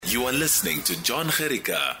You are listening to John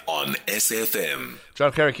Gerika on SFM.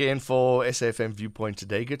 John Gerika in for SFM Viewpoint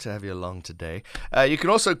today. Good to have you along today. You can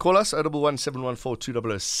also call us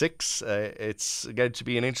 011-714-2006. It's going to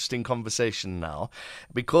be an interesting conversation now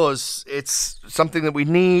because it's something that we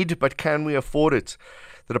need, but can we afford it?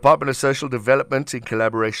 The Department of Social Development, in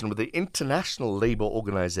collaboration with the International Labour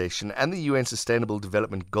Organization and the UN Sustainable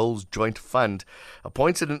Development Goals Joint Fund,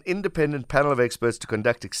 appointed an independent panel of experts to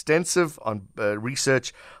conduct extensive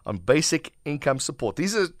research on basic income support.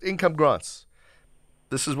 These are income grants.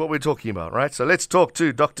 This is what we're talking about, right? So let's talk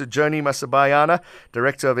to Dr. Joni Musabayana,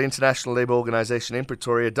 Director of the International Labour Organization in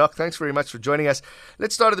Pretoria. Doc, thanks very much for joining us.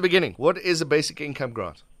 Let's start at the beginning. What is a basic income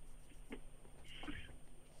grant?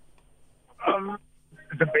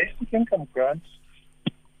 The basic income grant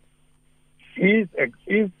is,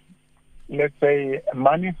 let's say,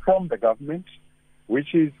 money from the government,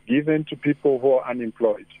 which is given to people who are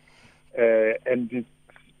unemployed. And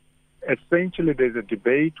essentially, there's a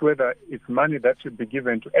debate whether it's money that should be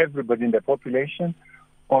given to everybody in the population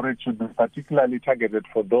or it should be particularly targeted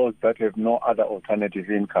for those that have no other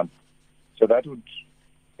alternative income. So that would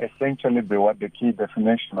essentially be what the key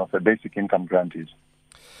definition of a basic income grant is.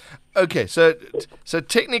 Okay, so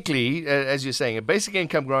technically, as you're saying, a basic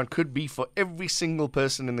income grant could be for every single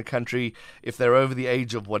person in the country if they're over the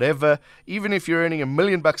age of whatever. Even if you're earning $1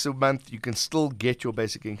 million a month, you can still get your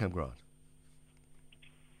basic income grant.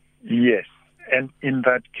 Yes, and in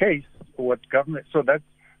that case, what government? So the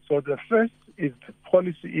first is the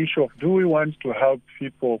policy issue of do we want to help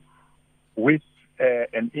people with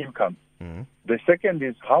an income. Mm-hmm. The second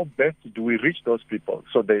is how best do we reach those people?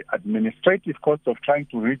 So the administrative cost of trying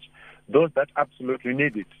to reach those that absolutely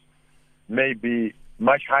need it may be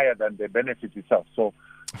much higher than the benefit itself. So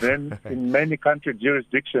then in many country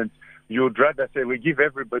jurisdictions, you would rather say we give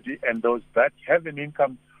everybody, and those that have an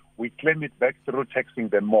income, we claim it back through taxing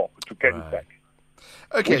them more to get it back.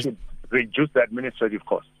 Okay. We should reduce the administrative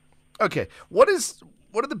cost. Okay. What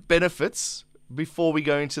are the benefits before we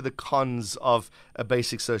go into the cons of a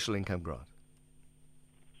basic social income grant?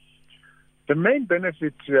 The main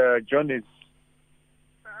benefit, John, is,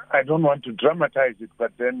 I don't want to dramatize it,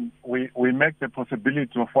 but then we make the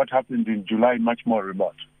possibility of what happened in July much more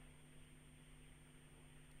remote.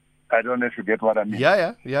 I don't know if you get what I mean.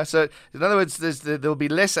 Yeah. So, in other words, there'll be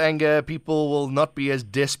less anger. People will not be as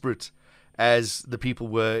desperate as the people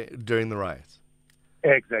were during the riots.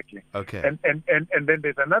 Exactly. Okay. And then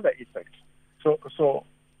there's another effect. So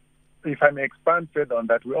if I may expand further on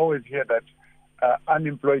that, we always hear that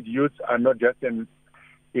unemployed youths are not just an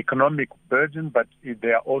economic burden, but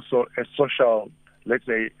they are also a social, let's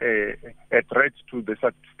say, a threat to the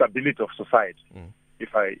stability of society,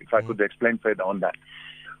 if I could explain further on that.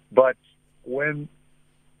 But when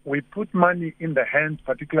we put money in the hands,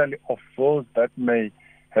 particularly of those that may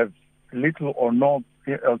have little or no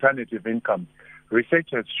alternative income,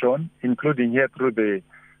 research has shown, including here through the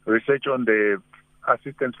research on the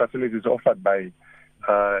assistance facilities offered by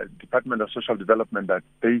Department of Social Development, that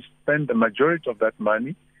they spend the majority of that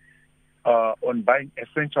money on buying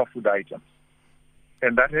essential food items.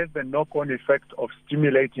 And that has the knock-on effect of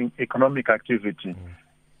stimulating economic activity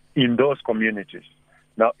in those communities.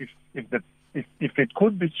 Now, if it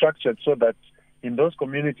could be structured so that in those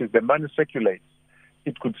communities the money circulates,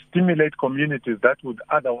 it could stimulate communities that would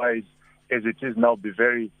otherwise, as it is now, be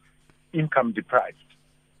very income deprived.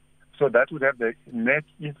 So that would have the net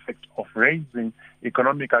effect of raising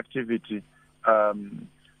economic activity in,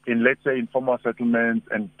 let's say, informal settlements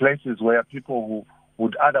and places where people who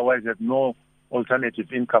would otherwise have no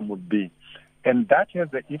alternative income would be. And that has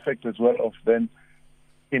the effect as well of then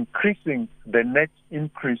increasing the net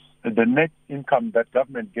income that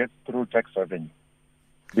government gets through tax revenue.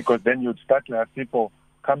 Because then you'd start to have people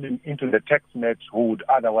coming into the tax net who would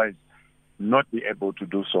otherwise not be able to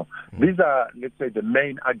do so. These are, let's say, the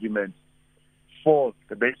main arguments for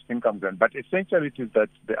the basic income grant. But essentially it is that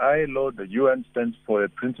the ILO, the UN, stands for a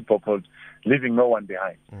principle called leaving no one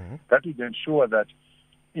behind. That would ensure that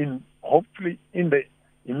hopefully in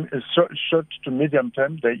a short to medium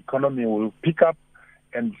term, the economy will pick up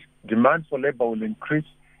and demand for labor will increase,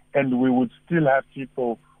 and we would still have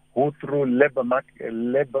people who through labor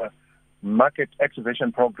market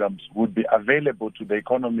activation programs would be available to the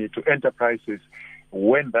economy, to enterprises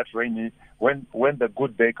when the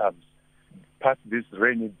good day comes, past these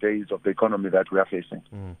rainy days of the economy that we are facing.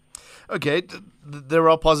 Okay, there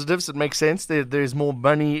are positives. It makes sense. There's more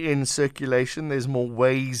money in circulation. There's more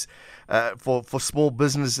ways for small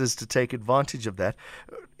businesses to take advantage of that.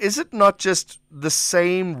 Is it not just the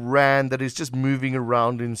same rand that is just moving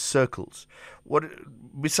around in circles?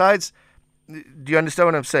 Besides Do you understand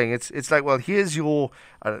what I'm saying? It's like, well, here's your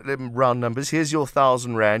round numbers. Here's your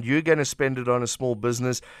R1,000. You're going to spend it on a small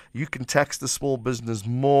business. You can tax the small business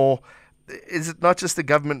more. Is it not just the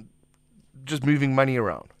government just moving money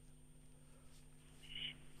around?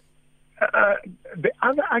 The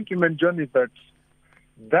other argument, John, is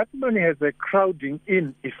that money has a crowding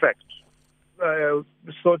in effect.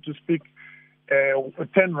 So to speak,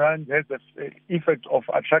 10 rand has the effect of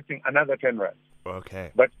attracting another 10 rand.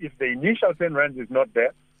 Okay. But if the initial 10 rand is not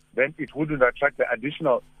there, then it wouldn't attract the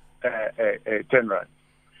additional 10 rand.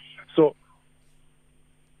 So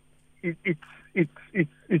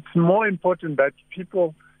it's more important that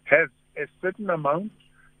people have a certain amount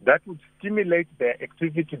that would stimulate their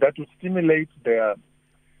activity, that would stimulate their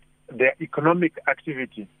economic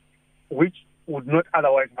activity, which would not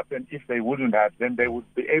otherwise happen if they wouldn't have. Then they would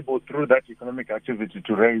be able, through that economic activity,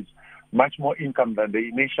 to raise much more income than the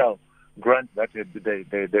initial grant that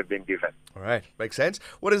they've been given. All right, makes sense.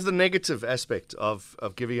 What is the negative aspect of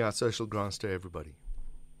giving out social grants to everybody?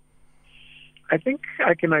 I think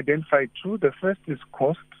I can identify two. The first is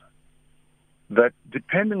cost, that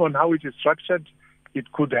depending on how it is structured,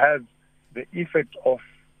 it could have the effect of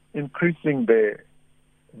increasing the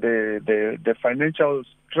financial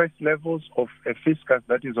stress levels of a fiscus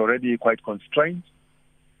that is already quite constrained.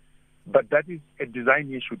 But that is a design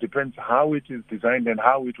issue. Depends how it is designed and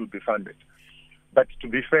how it will be funded. But to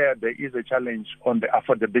be fair, there is a challenge on the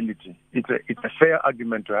affordability. It's a fair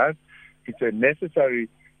argument to have. It's a necessary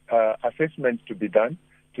assessment to be done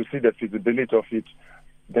to see the feasibility of it.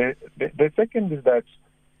 The second is that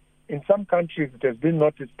in some countries it has been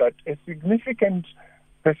noticed that a significant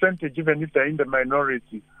percentage, even if they're in the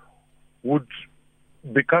minority, would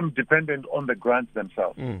become dependent on the grants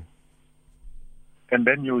themselves. And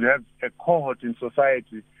then you would have a cohort in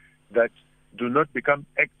society that do not become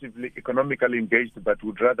actively economically engaged but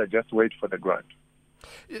would rather just wait for the grant.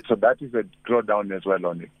 So that is a drawdown as well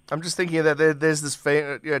on it. I'm just thinking that there's this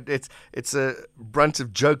it's a brunt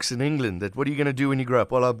of jokes in England that what are you going to do when you grow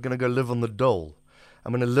up? Well, I'm going to go live on the dole.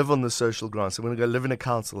 I'm going to live on the social grants. I'm going to go live in a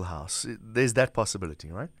council house. There's that possibility,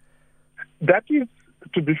 right? That is,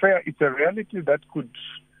 to be fair, it's a reality that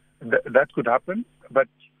could happen. But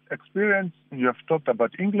experience, you have talked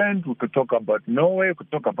about England, we could talk about Norway, we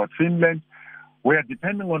could talk about Finland, where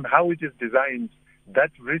depending on how it is designed,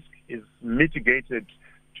 that risk is mitigated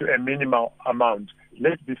to a minimal amount.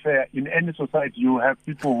 Let's be fair, in any society you have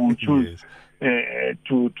people who choose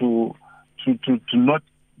to not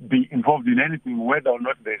be involved in anything, whether or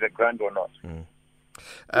not there's a grant or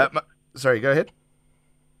not. Sorry, go ahead.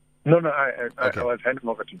 No, I was handing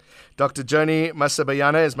over to you. Dr. Joni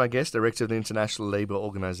Musabayana is my guest, Director of the International Labour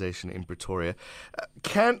Organization in Pretoria.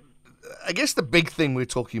 I guess the big thing we're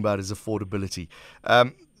talking about is affordability.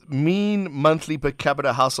 Mean monthly per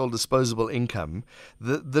capita household disposable income,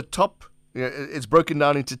 the top, it's broken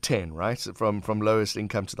down into 10, right? From lowest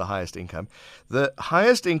income to the highest income. The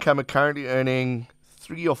highest income are currently earning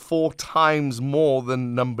 3 or 4 times more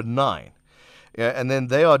than number 9. Yeah, and then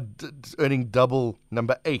they are earning double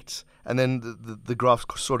number 8. And then the graph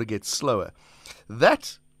sort of gets slower.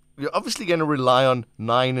 That, you're obviously going to rely on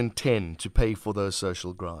 9 and 10 to pay for those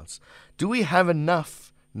social grants. Do we have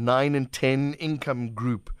enough 9 and 10 income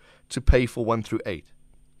group to pay for 1 through 8?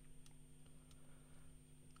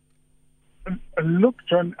 Look,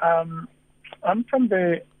 John, I'm from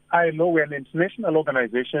the ILO. We're an international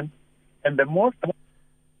organization. And the most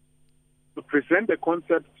to present the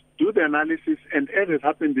concept, do the analysis, and as it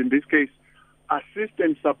happened in this case, assist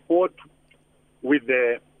and support with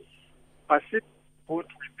the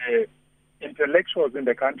intellectuals in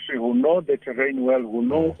the country who know the terrain well, who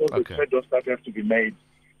know all the trade-offs that have to be made.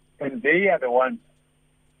 And they are the ones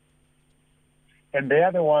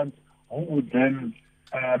who would then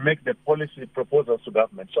make the policy proposals to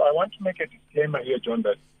government. So I want to make a disclaimer here, John,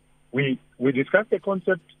 that we discuss the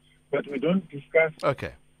concept, but we don't discuss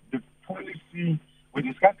the policy. We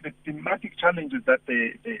discuss the thematic challenges that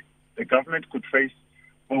the government could face,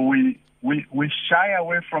 but we shy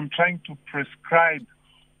away from trying to prescribe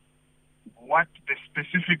what the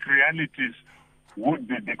specific realities would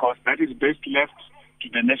be, because that is best left to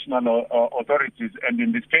the national authorities. And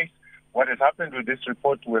in this case, what has happened with this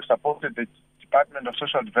report, we've supported the Department of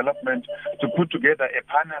Social Development to put together a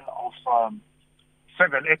panel of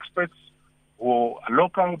 7 experts who are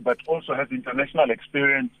local but also have international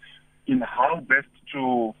experience in how best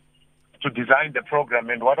to design the program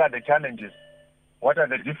and what are the challenges, what are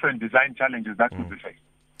the different design challenges that could be faced.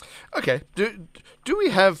 Okay. Do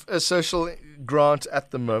we have a social grant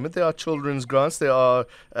at the moment? There are children's grants, there are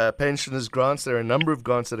pensioners' grants, there are a number of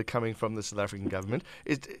grants that are coming from the South African government.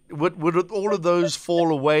 Would all of those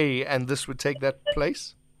fall away and this would take that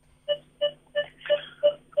place?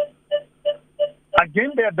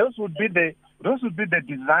 Again, those would be the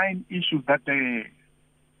design issues that the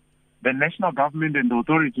national government and the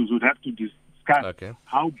authorities would have to discuss. Okay.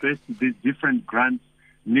 How best these different grants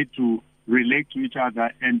need to relate to each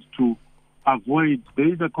other and to avoid.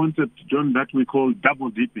 There is a concept, John, that we call double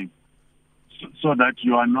dipping, so that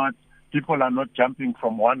people are not jumping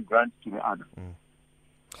from one grant to the other.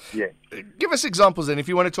 Yeah. Give us examples then, if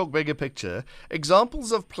you want to talk bigger picture,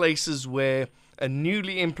 examples of places where a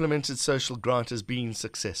newly implemented social grant has been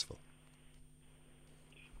successful.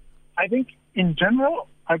 I think in general,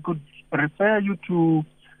 I could refer you to,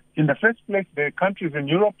 in the first place, the countries in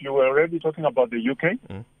Europe. You were already talking about the UK.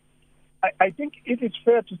 I think it is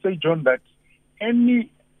fair to say, John, that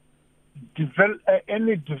any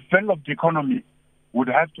developed economy would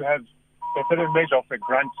have to have a certain measure of a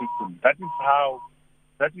grant system. That is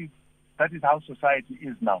how society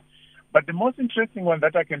is now. But the most interesting one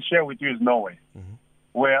that I can share with you is Norway,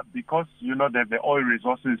 where, because they have the oil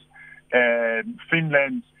resources,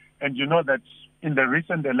 Finland, and you know that in the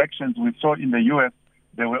recent elections we saw in the U.S.,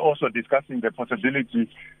 they were also discussing the possibility.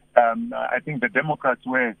 I think the Democrats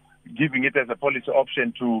were giving it as a policy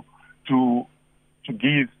option to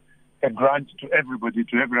give a grant to everybody,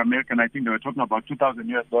 to every American. I think they were talking about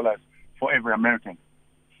 $2,000 for every American.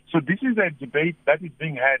 So this is a debate that is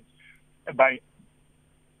being had by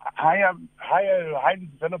highly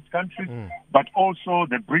developed countries, but also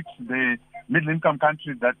the BRICS, the middle-income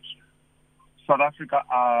countries that South Africa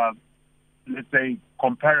are, let's say,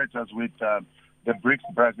 comparators with the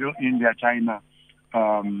BRICS, Brazil, India, China. They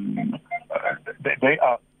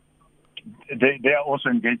are also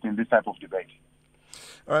engaged in this type of debate.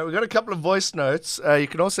 All right, we've got a couple of voice notes. You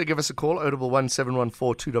can also give us a call,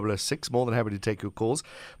 011-714-2006. More than happy to take your calls.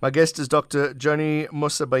 My guest is Dr. Joni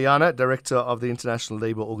Musabayana, Director of the International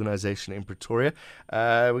Labour Organization in Pretoria.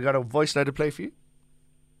 We've got a voice note to play for you.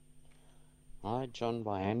 Hi, John.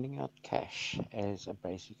 By handing out cash as a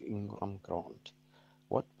basic income grant,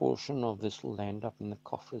 what portion of this will end up in the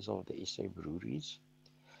coffers of the SA breweries?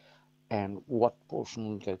 And what portion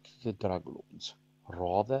will go to the drug lords?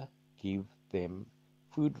 Rather give them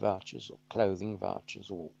food vouchers or clothing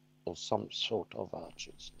vouchers or some sort of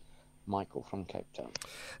vouchers. Michael from Cape Town.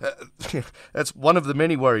 That's one of the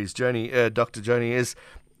many worries, Joni, Dr. Joni, is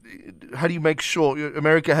how do you make sure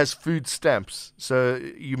America has food stamps, so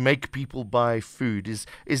you make people buy food? Is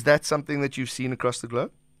that something that you've seen across the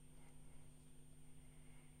globe?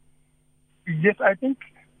 Yes, I think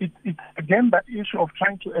it's again that issue of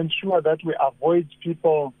trying to ensure that we avoid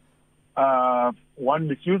people,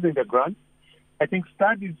 misusing the grant. I think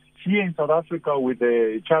studies here in South Africa with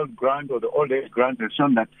the child grant or the old age grant have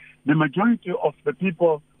shown that the majority of the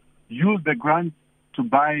people use the grant to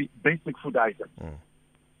buy basic food items.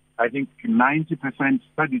 I think 90%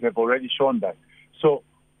 studies have already shown that. So,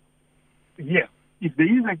 yeah, if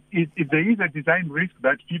there is a design risk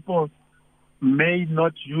that people may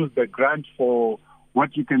not use the grant for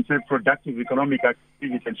what you can say productive economic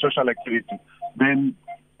activity and social activity, then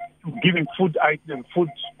giving food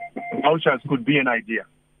vouchers could be an idea.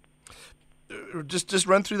 Just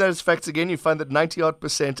run through those facts again. You find that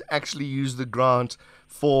 90-odd% actually use the grant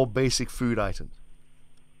for basic food items.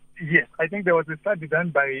 Yes, I think there was a study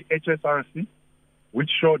done by HSRC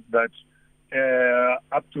which showed that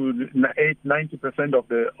up to 90% of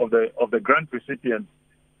the grant recipients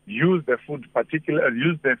use the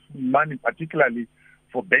money particularly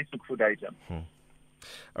for basic food items.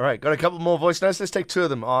 All right, got a couple more voice notes. Let's take two of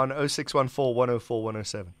them on 0614 104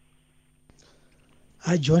 107.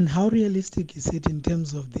 Hi, John. How realistic is it in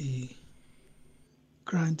terms of the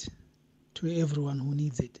grant to everyone who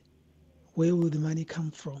needs it? Where will the money come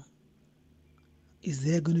from? Is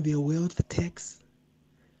there going to be a wealth tax?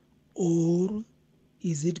 Or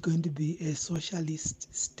is it going to be a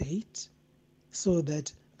socialist state so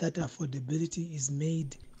that affordability is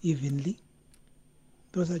made evenly?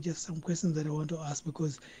 Those are just some questions that I want to ask,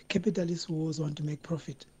 because capitalists always want to make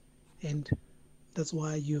profit. And that's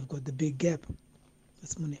why you've got the big gap.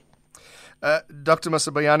 That's money. Dr.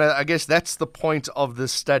 Musabayana, I guess that's the point of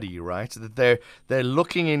this study, right? That they're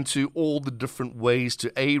looking into all the different ways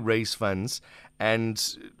to raise funds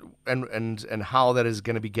and how that is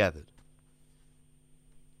going to be gathered.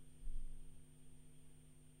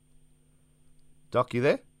 Doc, you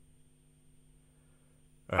there?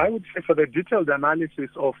 I would say for the detailed analysis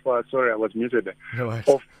of sorry, I was muted. No worries.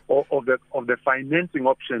 Of the financing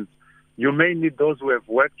options, you may need those who have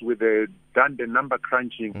worked with done the number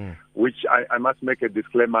crunching, which I must make a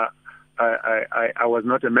disclaimer. I was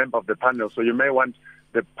not a member of the panel, so you may want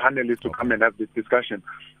the panelists to come and have this discussion.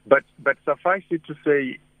 But suffice it to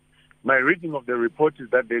say, my reading of the report is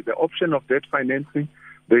that there's the option of debt financing,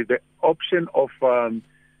 there's the option of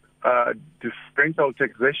differential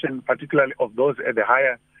taxation, particularly of those at the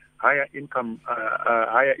higher income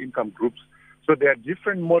groups. So there are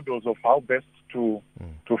different models of how best to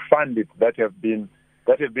fund it that have been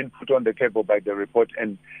put on the table by the report,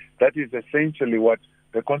 and that is essentially what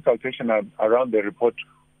the consultation around the report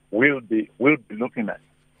will be looking at.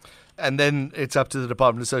 And then it's up to the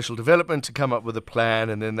Department of Social Development to come up with a plan,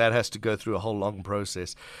 and then that has to go through a whole long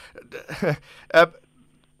process.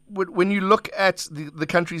 When you look at the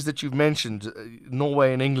countries that you've mentioned,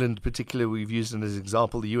 Norway and England particularly, we've used them as an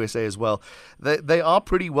example, the USA as well, they are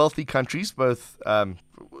pretty wealthy countries, both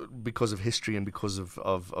because of history and because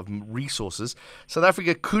of resources. South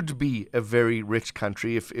Africa could be a very rich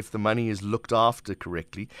country if the money is looked after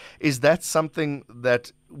correctly. Is that something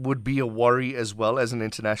that would be a worry as well as an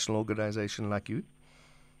international organization like you?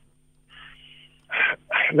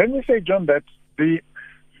 Let me say, John, that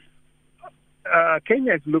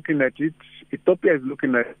Kenya is looking at it, Ethiopia is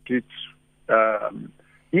looking at it,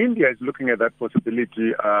 India is looking at that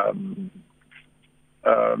possibility,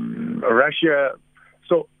 Russia.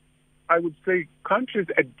 So I would say countries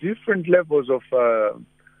at different levels of,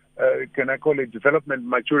 can I call it development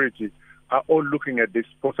maturity, are all looking at this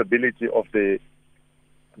possibility of the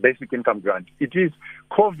basic income grant. It is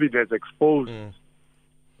COVID has exposed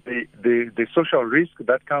the social risk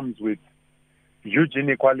that comes with huge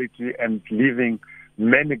inequality and leaving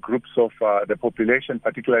many groups of the population,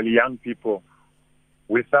 particularly young people,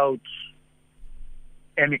 without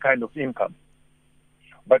any kind of income.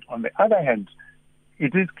 But on the other hand,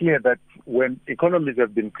 it is clear that when economies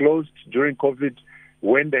have been closed during COVID,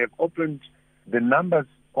 when they have opened, the numbers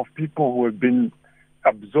of people who have been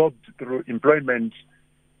absorbed through employment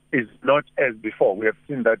is not as before. We have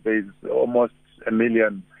seen that there is almost 1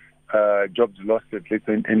 million jobs lost, at least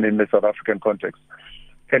in the South African context.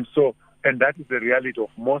 And that is the reality of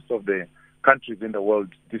most of the countries in the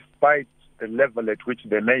world, despite the level at which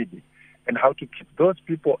they may be. And how to keep those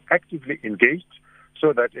people actively engaged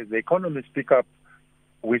so that as the economies pick up,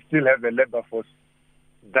 we still have a labor force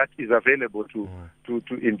that is available to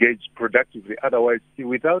engage productively. Otherwise,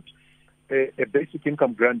 without a basic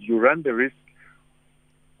income grant, you run the risk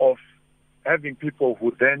of having people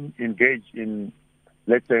who then engage in,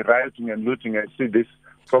 let's say, rioting and looting, and see this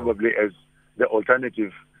probably as the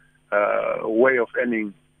alternative way of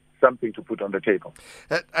earning something to put on the table.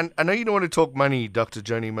 And I know you don't want to talk money, Dr.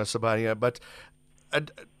 Joni Musabayana, but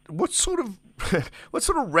what sort of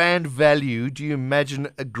rand value do you imagine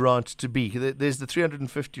a grant to be? There's the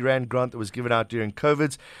 350 rand grant that was given out during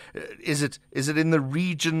COVID. Is it in the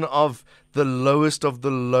region of the lowest of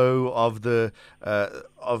the low of the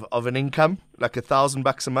of an income, like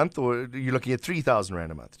 $1,000 a month, or are you looking at 3,000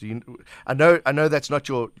 rand a month? I know that's not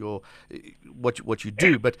your what you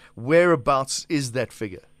do, but whereabouts is that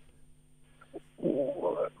figure?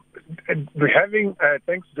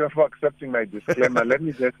 Thanks, John, for accepting my disclaimer. Let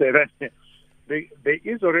me just say that there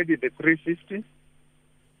is already the 350,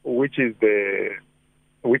 which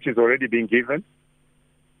is already being given.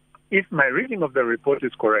 If my reading of the report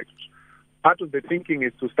is correct, part of the thinking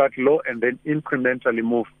is to start low and then incrementally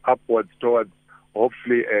move upwards towards,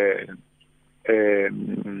 hopefully,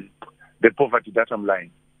 the poverty datum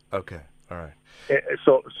line. Okay, all right.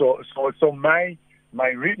 So my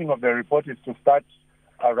reading of the report is to start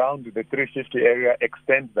around the 350 area,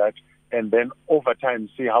 extend that, and then over time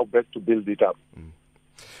see how best to build it up.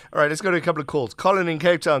 All right, let's go to a couple of calls. Colin in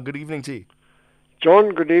Cape Town, good evening to you.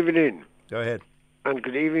 John, good evening. Go ahead. And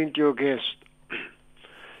good evening to your guest.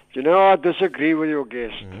 You know, I disagree with your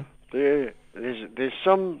guest. Mm-hmm. There's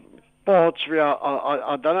some parts where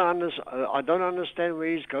I don't understand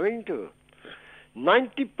where he's going to.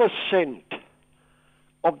 90%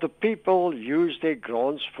 of the people use their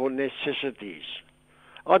grants for necessities.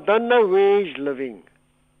 I don't know where he's living.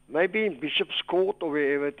 Maybe in Bishop's Court or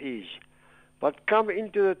wherever it is. But come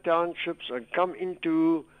into the townships and come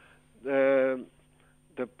into the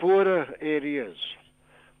poorer areas.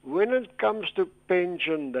 When it comes to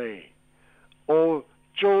pension day or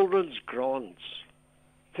children's grants,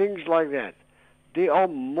 things like that, there are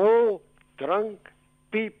more drunk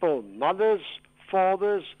people, mothers,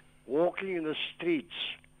 fathers, walking in the streets.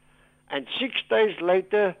 And 6 days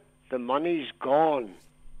later, the money's gone.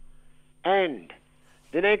 And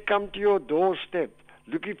then they come to your doorstep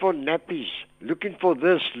looking for nappies, looking for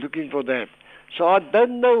this, looking for that. So I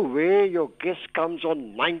don't know where your guess comes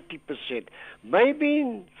on 90%. Maybe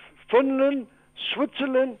in Finland,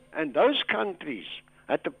 Switzerland, and those countries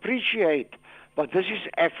that appreciate, but this is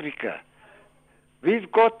Africa. We've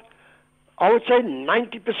got, I would say,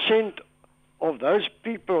 90% of those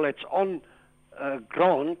people that's on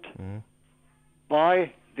grant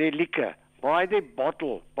buy their liquor, buy their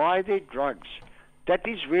bottle, buy their drugs. That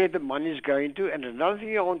is where the money is going to. And another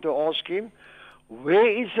thing I want to ask him, where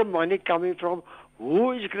is the money coming from?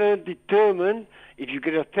 Who is going to determine if you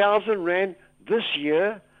get 1,000 rand this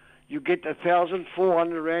year, you get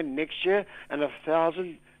 1,400 rand next year, and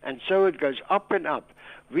 1,000, and so it goes up and up.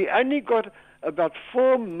 We only got about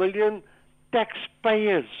 4 million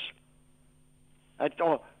taxpayers that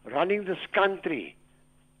are running this country,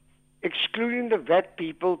 excluding the VAT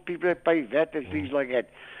people that pay VAT and things like that.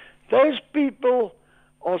 Those people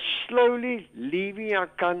are slowly leaving our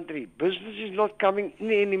country. Business is not coming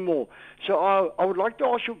in anymore. So I would like to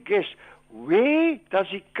ask your guest, where does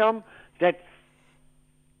it come that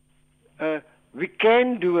we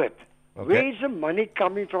can do it? Okay. Where is the money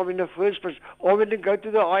coming from in the first place? Or will they go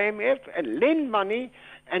to the IMF and lend money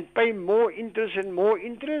and pay more interest and more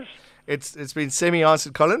interest? It's been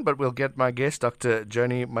semi-answered, Colin, but we'll get my guest, Dr.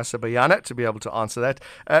 Joni Musabayana, to be able to answer that.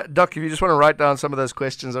 Doc, if you just want to write down some of those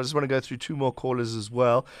questions, I just want to go through two more callers as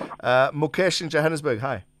well. Mukesh in Johannesburg,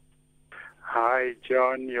 hi. Hi,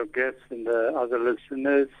 John, your guests and the other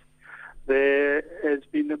listeners. There has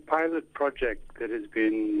been a pilot project that has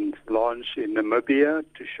been launched in Namibia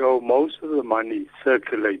to show most of the money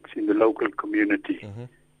circulates in the local community. Mm-hmm.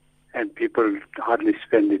 And people hardly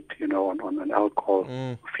spend it, on an alcohol.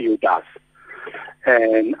 Few does.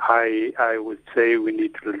 And I would say we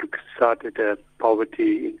need to start at a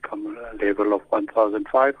poverty income level of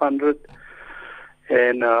 1,500.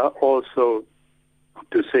 And also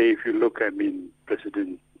to say, if you look,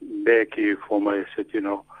 President Mbeki formerly said,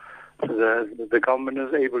 the government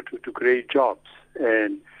is able to create jobs.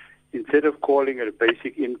 And instead of calling it a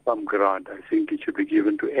basic income grant, I think it should be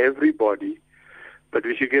given to everybody. But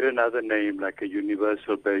we should get another name, like a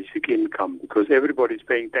universal basic income, because everybody's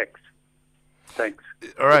paying tax. Thanks.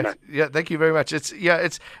 All right. Yeah, thank you very much. It's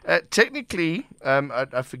technically,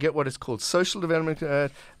 I forget what it's called, social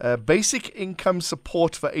development, basic income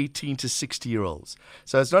support for 18 to 60-year-olds.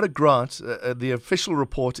 So it's not a grant. The official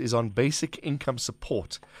report is on basic income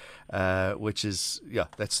support, which is,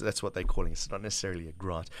 that's what they're calling it. It's not necessarily a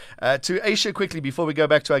grant. To Aisha quickly, before we go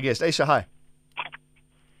back to our guest. Aisha, hi.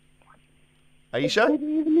 Aisha? Good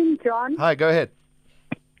evening, John. Hi, go ahead.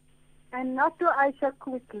 And not to Aisha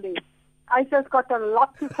quickly. Aisha's got a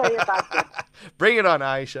lot to say about it. Bring it on,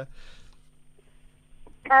 Aisha.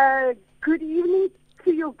 Good evening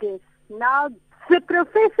to your guests. Now, the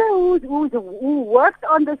professor who worked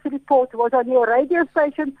on this report was on your radio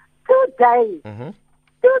station today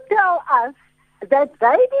to tell us that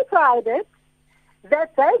they decided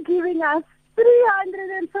that they're giving us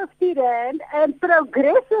 350 rand, and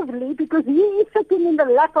progressively, because he is sitting in the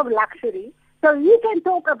lap of luxury, so he can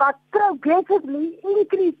talk about progressively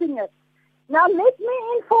increasing it. Now, let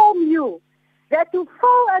me inform you that to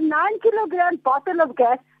fill a 9-kilogram bottle of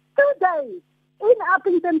gas today in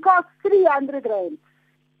Uppington costs 300 rand.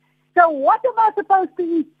 So what am I supposed to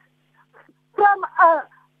eat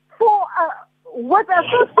with a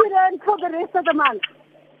 50 rand for the rest of the month?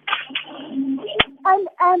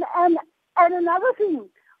 And another thing,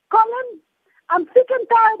 Colin, I'm sick and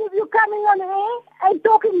tired of you coming on air and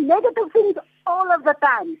talking negative things all of the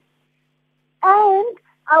time. And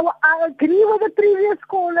I agree with the previous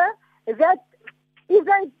caller that if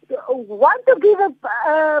they want to give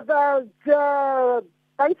the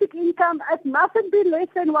basic income, it mustn't be less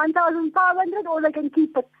than 1,500, or they can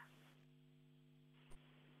keep it.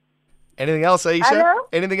 Anything else, Aisha? Hello?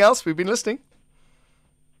 Anything else? We've been listening.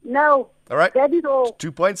 No. All right. That is all.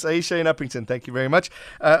 2 points, Aisha in Uppington. Thank you very much.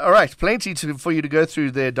 All right. Plenty for you to go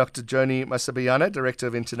through there, Dr. Joni Musabayana, Director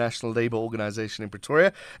of International Labour Organization in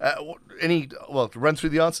Pretoria. Run through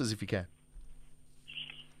the answers if you can.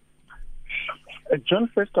 John,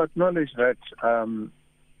 first to acknowledge that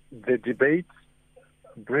the debate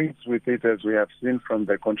brings with it, as we have seen from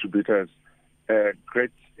the contributors,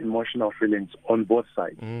 great emotional feelings on both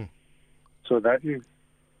sides. So that is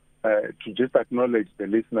to just acknowledge the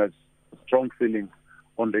listeners' strong feelings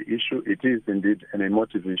on the issue. It is indeed an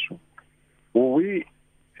emotive issue. What we,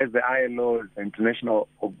 as the ILO, the International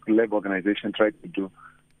Labour Organization, try to do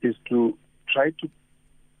is to try to,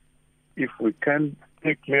 if we can,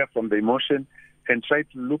 stay clear from the emotion and try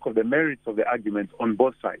to look at the merits of the arguments on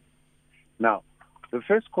both sides. Now, the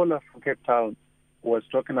first caller from Cape Town was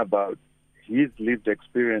talking about his lived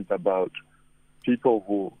experience about people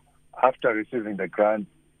who after receiving the grant,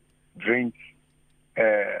 drink,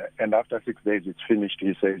 and after 6 days it's finished,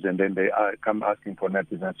 he says, and then they come asking for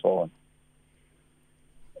nappies and so on.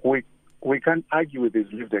 We can't argue with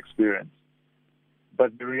his lived experience,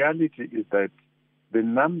 but the reality is that the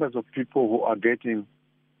numbers of people who are getting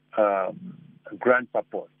grant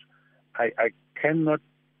support, I cannot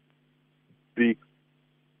be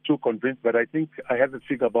too convinced, but I think I have a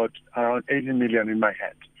figure about around 80 million in my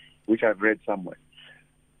head, which I've read somewhere.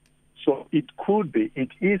 So it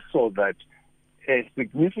is so that a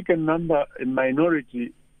significant number, a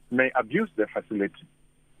minority, may abuse the facility.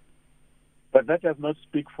 But that does not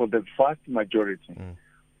speak for the vast majority.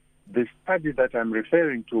 The study that I'm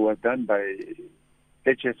referring to was done by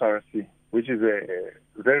HSRC, which is a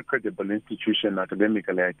very credible institution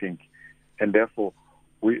academically, I think. And therefore,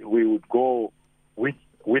 we would go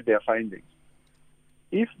with their findings.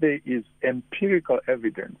 If there is empirical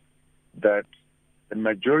evidence that the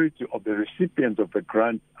majority of the recipients of the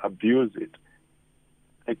grant abuse it,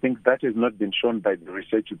 I think that has not been shown by the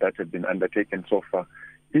research that has been undertaken so far.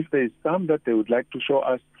 If there is some that they would like to show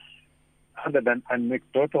us, other than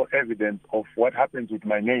anecdotal evidence of what happens with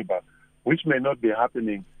my neighbor, which may not be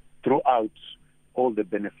happening throughout all the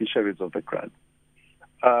beneficiaries of the grant.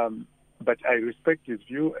 But I respect his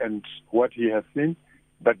view and what he has seen,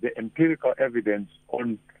 but the empirical evidence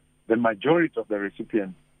on the majority of the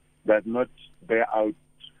recipients does not bear out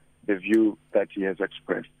the view that he has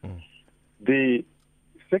expressed. The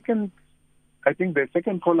second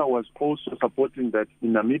caller was also supporting that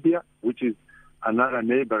in Namibia, which is another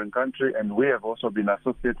neighboring country, and we have also been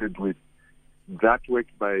associated with that work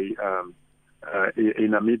by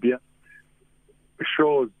in Namibia,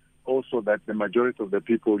 shows also that the majority of the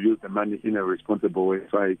people use the money in a responsible way.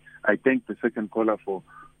 So I thank the second caller for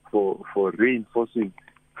reinforcing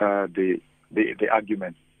the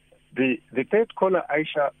argument. The third caller,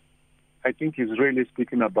 Aisha, I think is really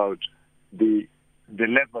speaking about the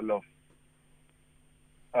level of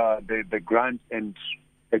the grant and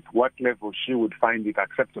at what level she would find it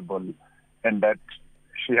acceptable, and that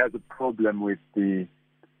she has a problem with the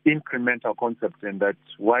incremental concept, and that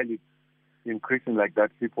while it's increasing like that,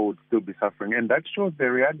 people would still be suffering. And that shows the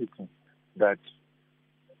reality that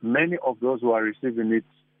many of those who are receiving it,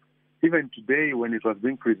 even today when it was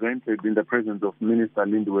being presented in the presence of Minister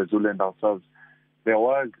Lindiwe Zulu and ourselves, there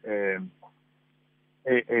was a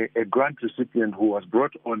grant recipient who was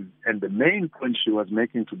brought on, and the main point she was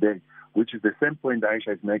making today, which is the same point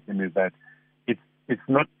Aisha is making, is that it's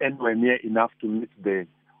not anywhere near enough to meet the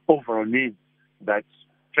overall needs that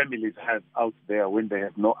families have out there when they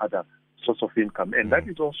have no other source of income. And that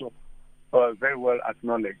is also very well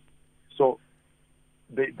acknowledged. So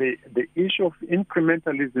the issue of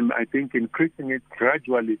incrementalism, I think increasing it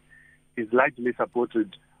gradually is largely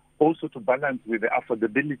supported also to balance with the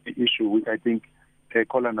affordability issue, which I think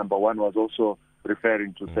caller number one was also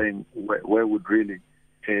referring to, saying where would really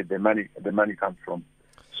the money come from.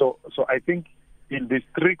 So I think in these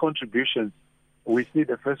three contributions, we see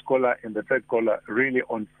the first caller and the third caller really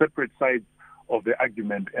on separate sides of the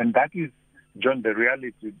argument, and that is, John, the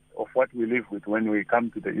reality of what we live with when we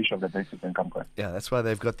come to the issue of the basic income grant. Yeah, that's why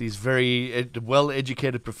they've got these very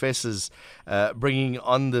well-educated professors bringing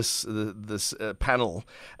on this panel.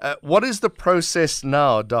 What is the process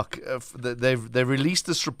now, Doc? They've released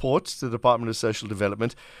this report to the Department of Social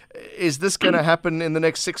Development. Is this going to happen in the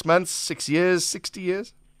next 6 months, 6 years, 60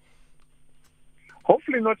 years?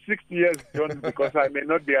 Hopefully not 60 years, John, because I may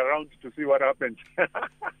not be around to see what happens.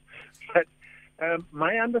 But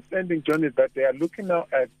my understanding, John, is that they are looking now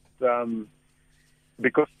at,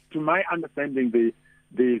 because to my understanding, the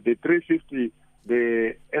 350,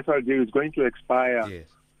 the SRD is going to expire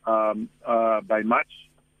by March.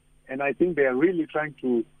 And I think they are really trying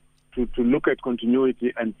to look at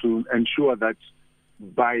continuity and to ensure that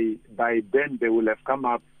by then they will have come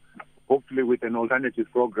up, hopefully with an alternative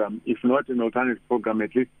program. If not an alternative program,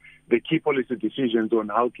 at least the key policy decisions on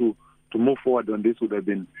how to move forward on this would have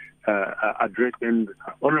been addressed. And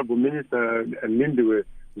Honorable Minister Lindiwe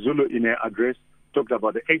Zulu, in her address, talked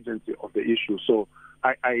about the agency of the issue. So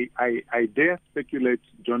I dare speculate,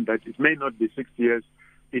 John, that it may not be 6 years.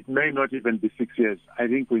 It may not even be 6 years. I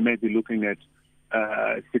think we may be looking at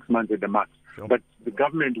 6 months at the max. Sure. But the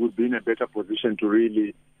government would be in a better position to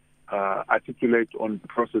really articulate on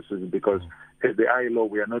processes, because as the ILO,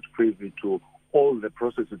 we are not privy to all the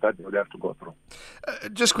processes that they would have to go through.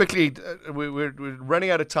 Just quickly, we're running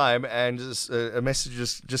out of time, and a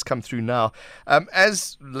message just come through now.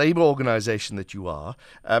 As labour organisation that you are,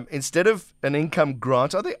 instead of an income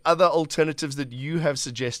grant, are there other alternatives that you have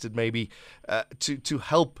suggested maybe to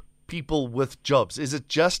help people with jobs? Is it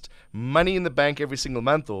just money in the bank every single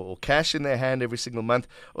month or cash in their hand every single month?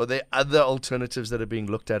 Or are there other alternatives that are being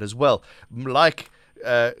looked at as well, like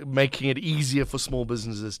making it easier for small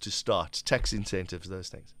businesses to start, tax incentives, those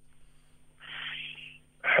things?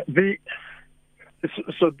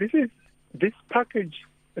 So this package,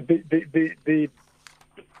 the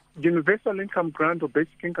universal income grant or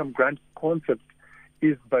basic income grant concept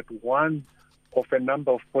is but one of a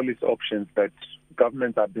number of policy options that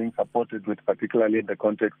governments are being supported with, particularly in the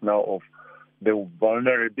context now of the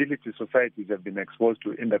vulnerability societies have been exposed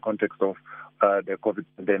to in the context of the COVID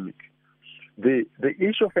pandemic. The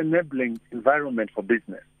issue of enabling environment for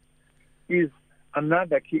business is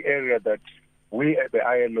another key area that we at the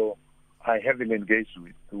ILO are heavily engaged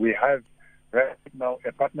with. We have right now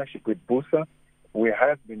a partnership with BUSA. We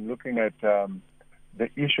have been looking at the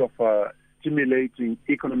issue of stimulating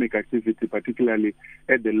economic activity, particularly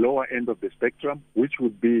at the lower end of the spectrum, which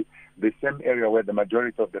would be the same area where the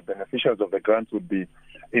majority of the beneficiaries of the grants would be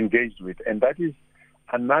engaged with. And that is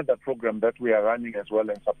another program that we are running as well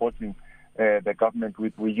and supporting the government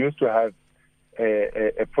with. We used to have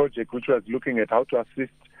a project which was looking at how to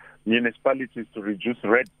assist municipalities to reduce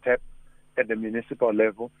red tape at the municipal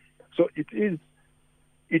level. So it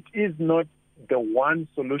is not the one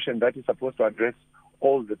solution that is supposed to address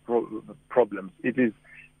all the problems. It is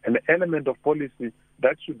an element of policy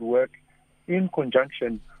that should work in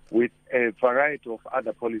conjunction with a variety of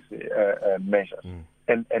other policy measures.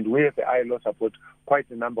 And we at the ILO support quite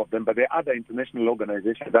a number of them, but there are other international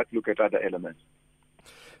organizations that look at other elements.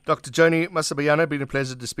 Dr. Joni Musabayana, been a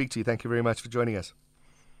pleasure to speak to you. Thank you very much for joining us.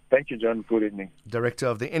 Thank you, John. Good evening. Director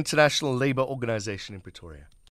of the International Labour Organization in Pretoria.